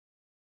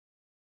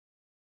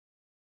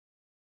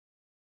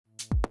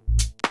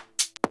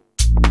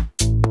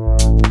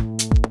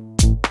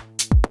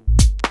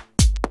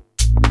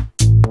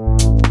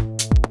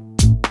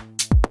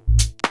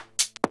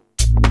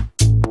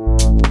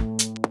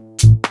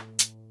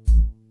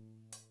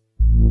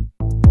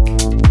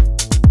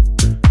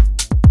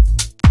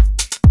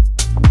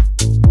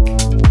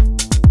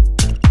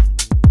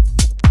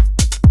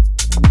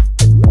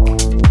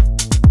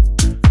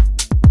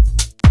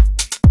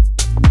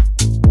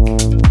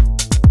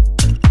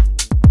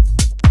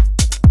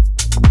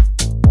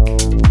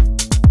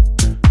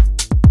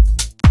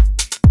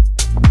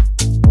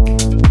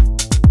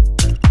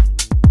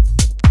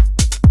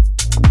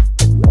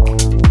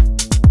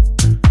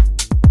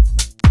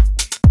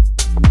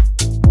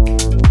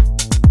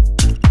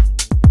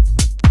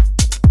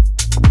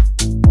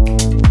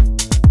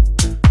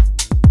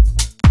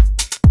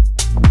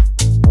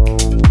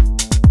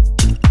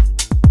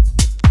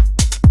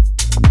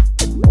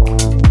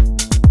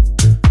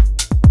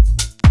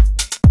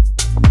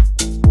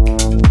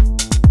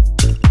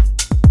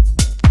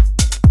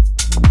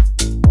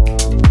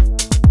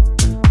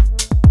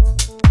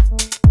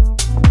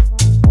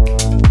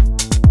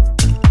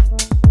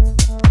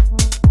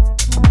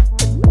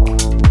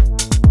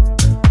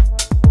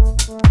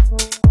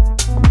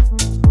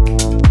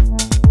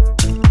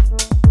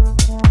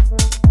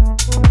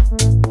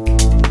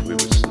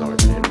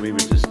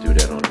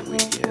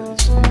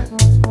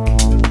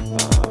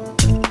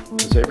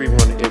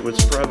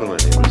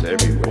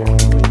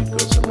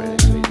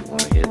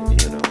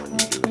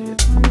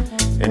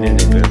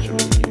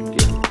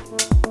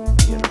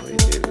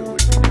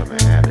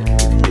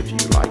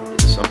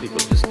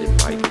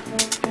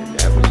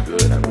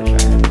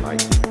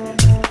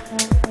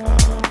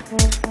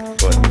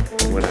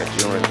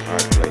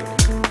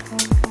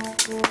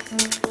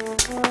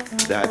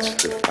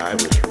I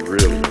was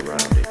really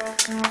around it.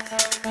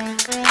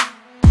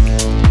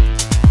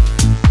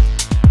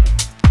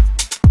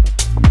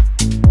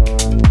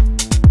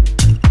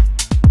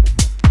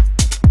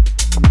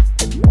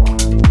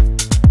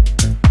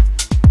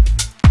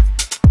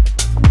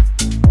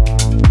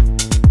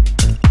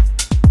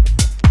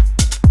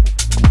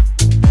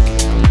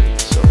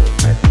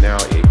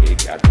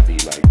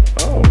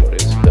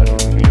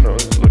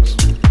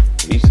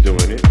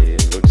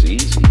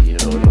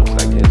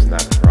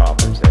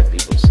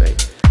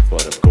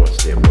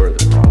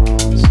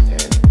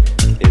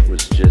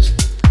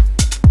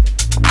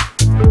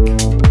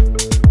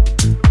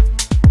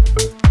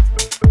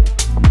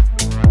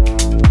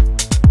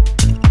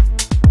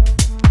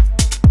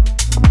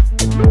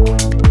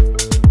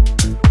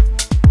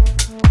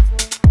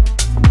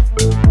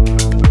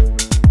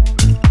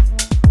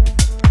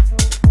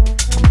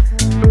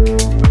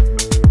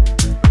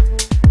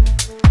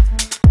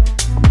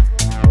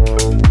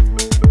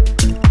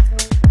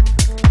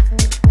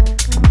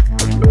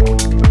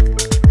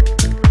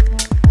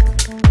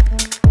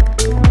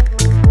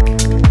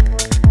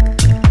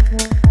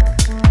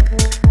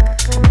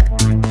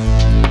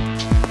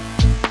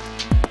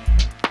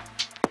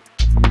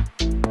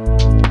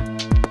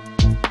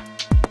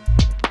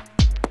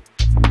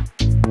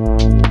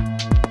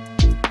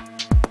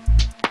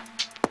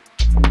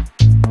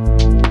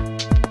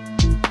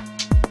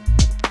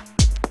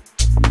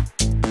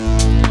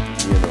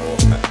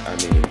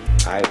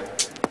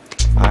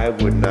 I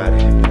would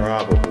not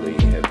probably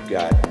have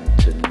gotten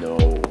to know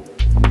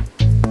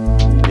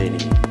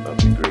many of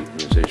the great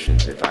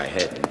musicians if I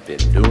hadn't been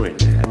doing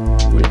that,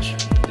 which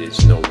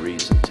there's no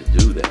reason to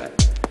do that.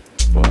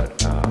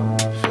 But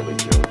Philly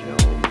Joe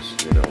Jones,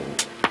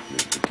 we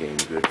became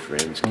good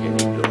friends. Kenny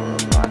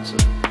Dorham, lots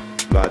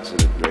of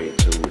the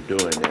greats who were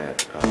doing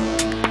that.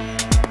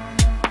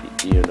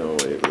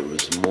 It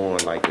was more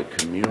like a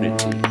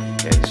community,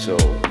 and so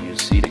you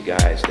see the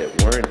guys that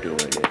weren't doing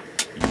it.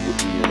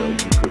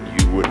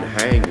 You wouldn't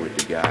hang with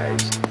the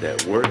guys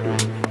that were doing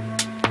it,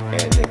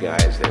 and the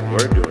guys that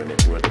were doing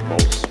it were the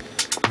most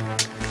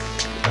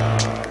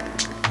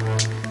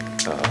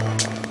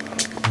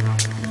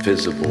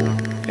visible,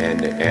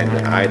 and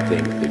I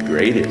think the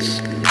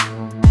greatest.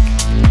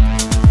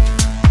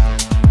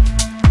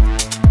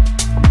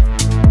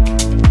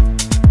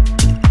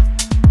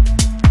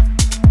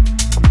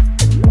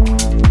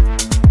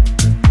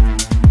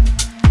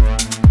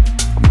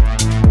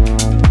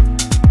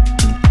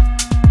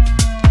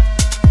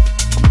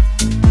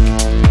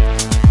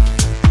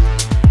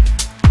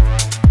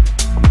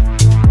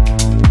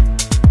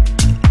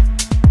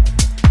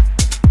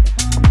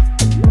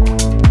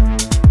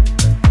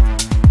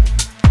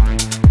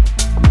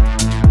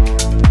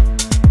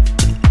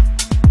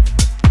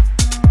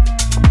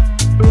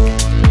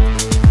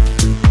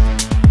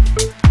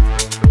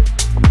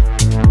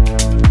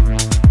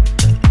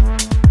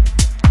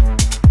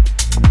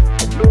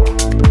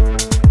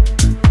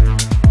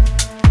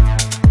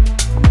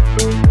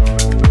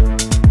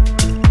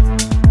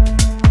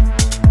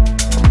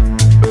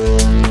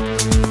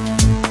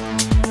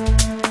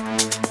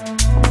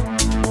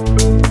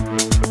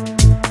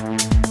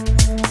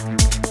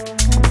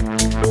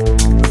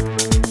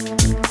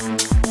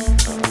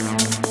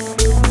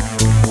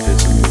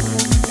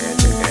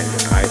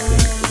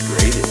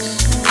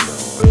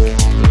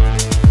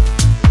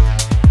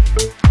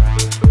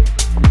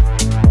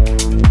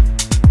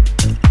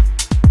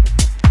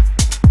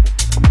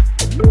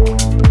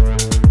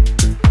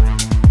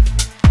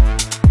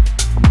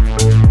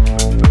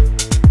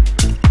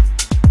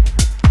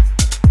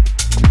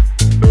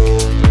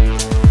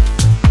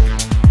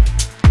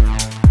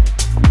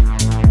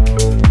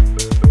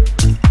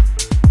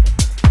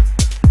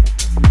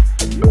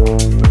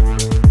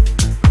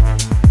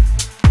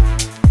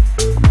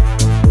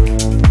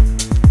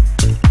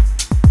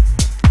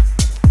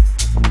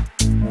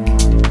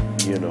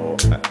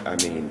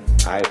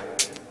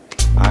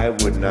 I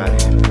would not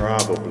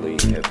probably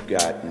have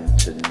gotten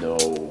to know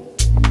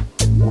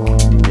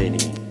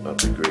many of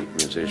the great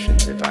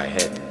musicians if I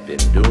hadn't been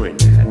doing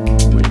that,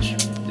 which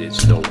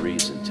there's no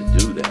reason to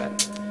do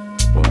that.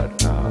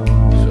 But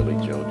Philly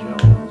Joe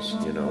Jones,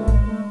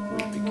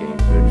 we became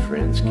good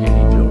friends.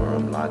 Kenny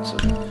Dorham, lots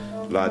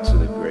of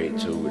the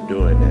greats who were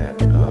doing that.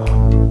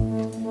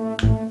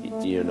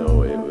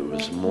 It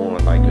was more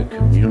like a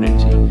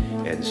community,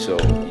 and so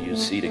you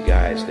see the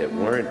guys that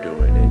weren't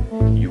doing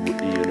it. You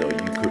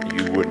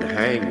wouldn't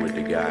hang with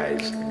the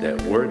guys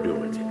that were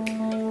doing it,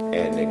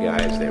 and the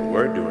guys that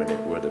were doing it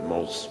were the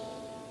most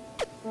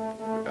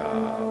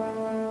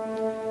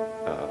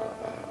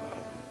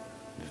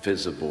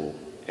visible,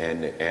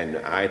 and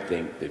I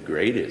think the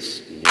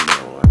greatest.